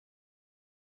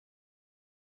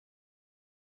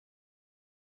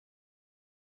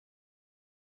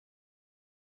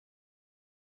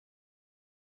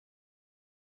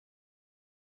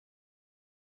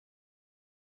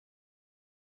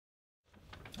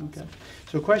Okay.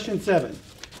 So question 7.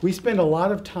 We spend a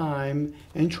lot of time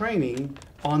and training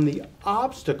on the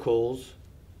obstacles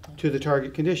to the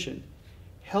target condition.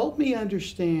 Help me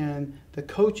understand the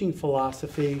coaching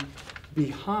philosophy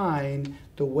behind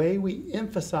the way we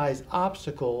emphasize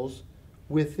obstacles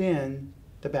within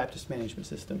the Baptist management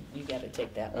system. You got to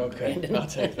take that one. Okay, Brandon. I'll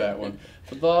take that one.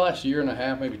 For the last year and a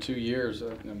half, maybe 2 years,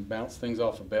 and bounce things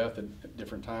off of Beth at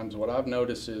different times, what I've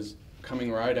noticed is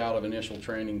coming right out of initial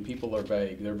training, people are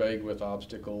vague. They're vague with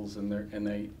obstacles, and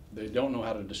they don't know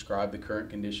how to describe the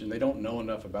current condition. They don't know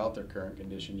enough about their current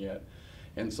condition yet.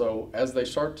 And so as they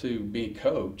start to be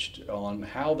coached on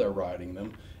how they're writing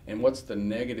them and what's the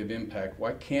negative impact,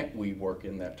 why can't we work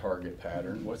in that target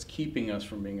pattern? What's keeping us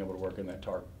from being able to work in that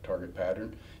target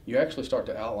pattern? You actually start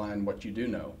to outline what you do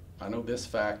know. I know this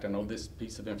fact, I know this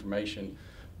piece of information,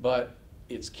 but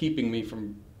it's keeping me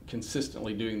from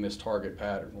consistently doing this target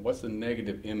pattern. What's the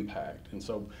negative impact? And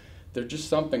so there's just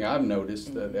something I've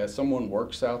noticed that as someone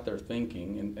works out their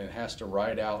thinking and has to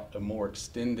write out a more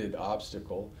extended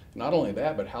obstacle, not only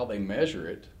that, but how they measure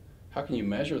it. How can you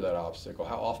measure that obstacle?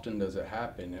 How often does it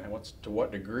happen? And to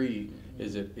what degree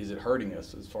is it hurting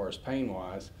us as far as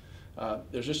pain-wise?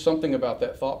 There's just something about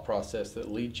that thought process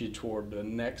that leads you toward the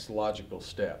next logical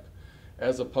step,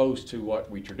 as opposed to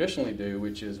what we traditionally do,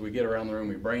 which is we get around the room,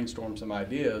 we brainstorm some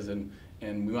ideas, and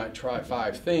we might try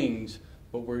 5 things,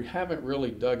 but we haven't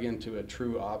really dug into a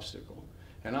true obstacle.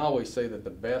 And I always say that the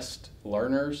best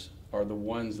learners are the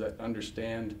ones that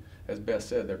understand, as Beth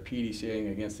said, they're PDCAing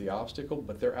against the obstacle,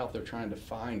 but they're out there trying to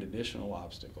find additional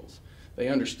obstacles. They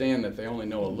understand that they only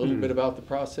know a little bit about the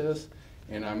process,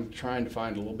 and I'm trying to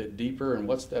find a little bit deeper, and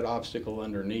what's that obstacle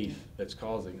underneath that's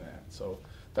causing that. So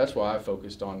that's why I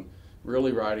focused on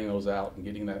really writing those out and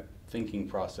getting that thinking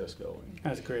process going.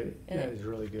 That's great. That is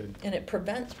really good. And it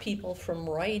prevents people from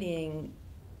writing,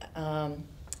 again,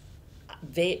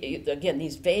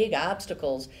 these vague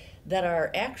obstacles that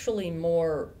are actually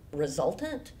more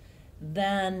resultant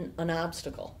than an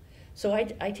obstacle. So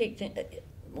I take,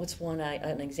 what's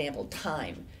an example?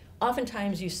 Time.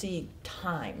 Oftentimes you see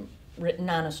time written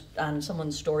on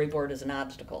someone's storyboard as an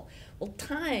obstacle. Well,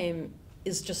 time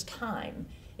is just time.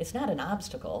 It's not an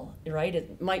obstacle, right?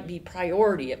 It might be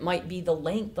priority. It might be the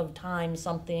length of time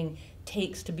something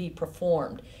takes to be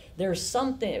performed. There's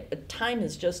something, time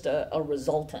is just a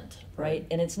resultant, right?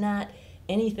 And it's not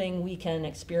anything we can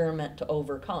experiment to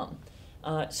overcome.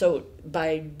 So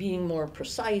by being more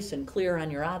precise and clear on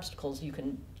your obstacles, you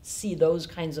can see those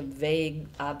kinds of vague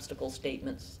obstacle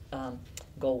statements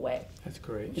go away. That's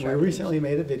great. We recently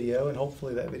made a video, and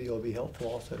hopefully that video will be helpful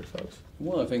also to folks.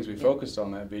 One of the things we focused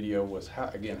on that video was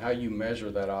how you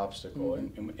measure that obstacle,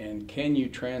 and can you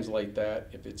translate that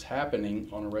if it's happening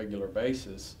on a regular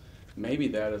basis. Maybe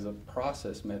that is a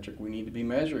process metric we need to be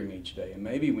measuring each day, and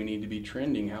maybe we need to be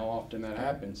trending how often that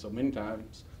happens. So many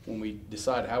times when we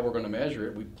decide how we're going to measure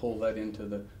it, we pull that into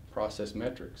the process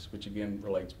metrics, which again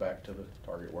relates back to the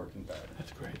target working pattern.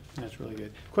 That's great. That's really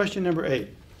good. Question number 8.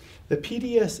 The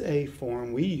PDSA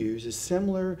form we use is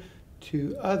similar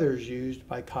to others used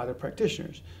by Kata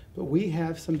practitioners, but we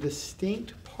have some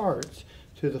distinct parts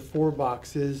to the 4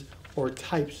 boxes or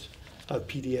types of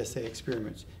PDSA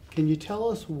experiments. Can you tell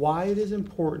us why it is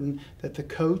important that the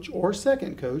coach or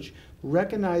second coach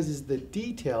recognizes the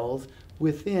details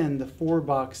within the 4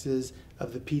 boxes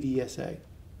of the PDSA?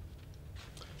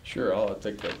 Sure, I'll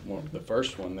take the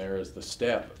first one there is the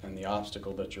step and the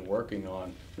obstacle that you're working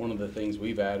on. One of the things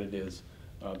we've added is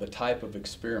the type of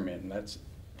experiment, and that's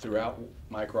throughout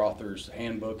Mike Rother's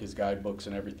handbook, his guidebooks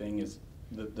and everything, is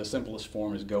the simplest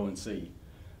form is go and see.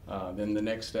 Then the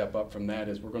next step up from that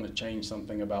is we're going to change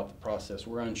something about the process.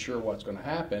 We're unsure what's going to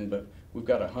happen, but we've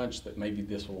got a hunch that maybe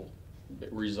this will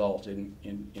result in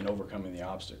overcoming the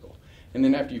obstacle. And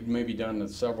then after you've maybe done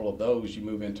several of those, you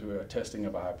move into a testing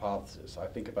of a hypothesis. I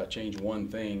think if I change one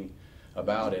thing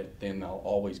about it, then I'll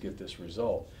always get this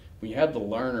result. When you have the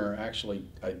learner actually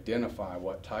identify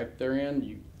what type they're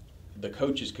in, the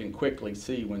coaches can quickly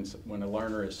see when a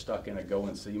learner is stuck in a go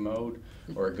and see mode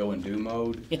or a go and do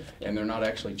mode, and they're not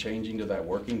actually changing to that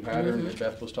working pattern that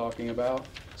Beth was talking about.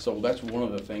 So that's one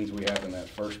of the things we have in that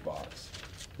first box.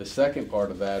 The second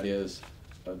part of that is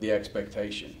the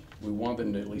expectation. We want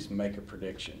them to at least make a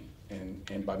prediction,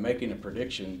 and by making a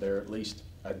prediction, they're at least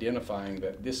identifying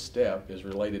that this step is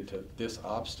related to this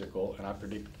obstacle, and I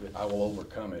predict that I will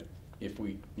overcome it if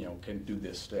we can do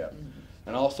this step.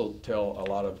 And I also tell a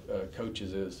lot of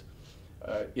coaches is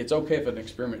it's okay if an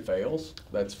experiment fails.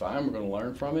 That's fine. We're going to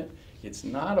learn from it. It's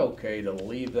not okay to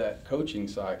leave that coaching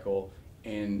cycle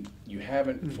and you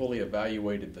haven't fully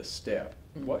evaluated the step.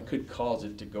 what could cause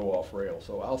it to go off rail?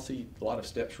 So I'll see a lot of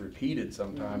steps repeated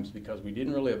sometimes because we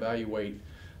didn't really evaluate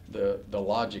the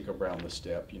logic around the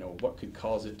step. You know, what could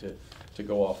cause it to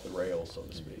go off the rails, so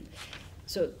to speak.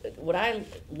 So what I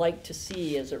like to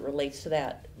see as it relates to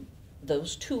that,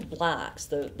 those two blocks,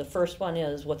 the first one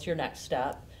is what's your next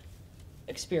step,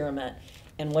 experiment,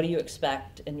 and what do you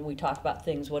expect? And we talk about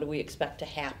things, what do we expect to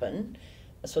happen?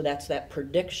 So that's that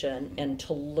prediction and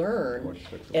to learn.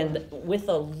 And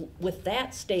with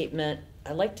that statement,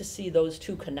 I like to see those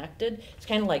two connected. It's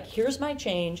kind of like, here's my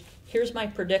change, here's my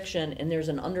prediction, and there's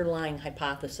an underlying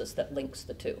hypothesis that links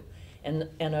the two. And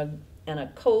a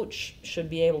coach should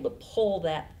be able to pull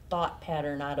that thought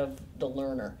pattern out of the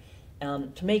learner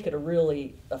to make it a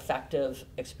really effective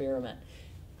experiment.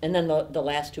 And then the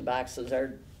last two boxes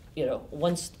are, you know,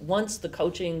 once the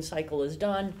coaching cycle is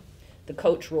done, the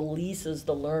coach releases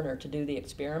the learner to do the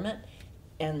experiment,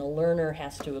 and the learner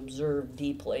has to observe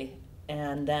deeply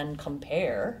and then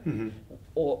compare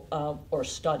or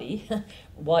study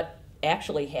what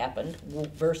actually happened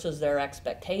versus their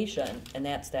expectation, and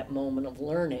that's that moment of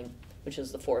learning, which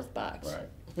is the fourth box. Right.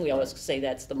 We always say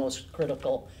that's the most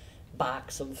critical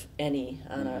box of any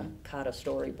on a Kata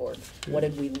storyboard. What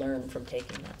did we learn from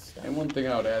taking that step? And one thing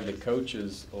I would add, the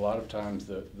coaches, a lot of times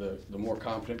the more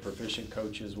competent, proficient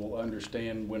coaches will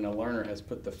understand when a learner has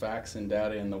put the facts and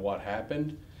data in the what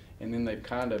happened, and then they've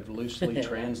kind of loosely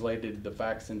translated the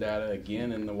facts and data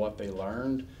again into what they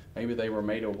learned. Maybe they were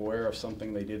made aware of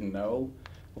something they didn't know.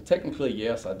 Well, technically,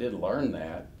 yes, I did learn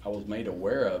that. I was made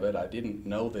aware of it. I didn't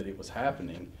know that it was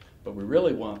happening. But we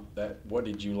really want that, what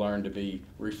did you learn, to be,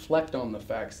 reflect on the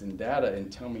facts and data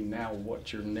and tell me now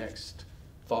what's your next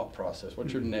thought process,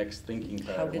 what's your next thinking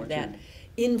pattern. How did that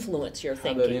influence your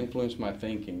thinking? How did that influence my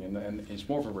thinking? And it's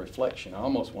more of a reflection. I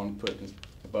almost want to put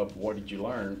above what did you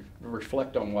learn,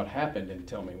 reflect on what happened and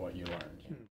tell me what you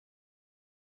learned.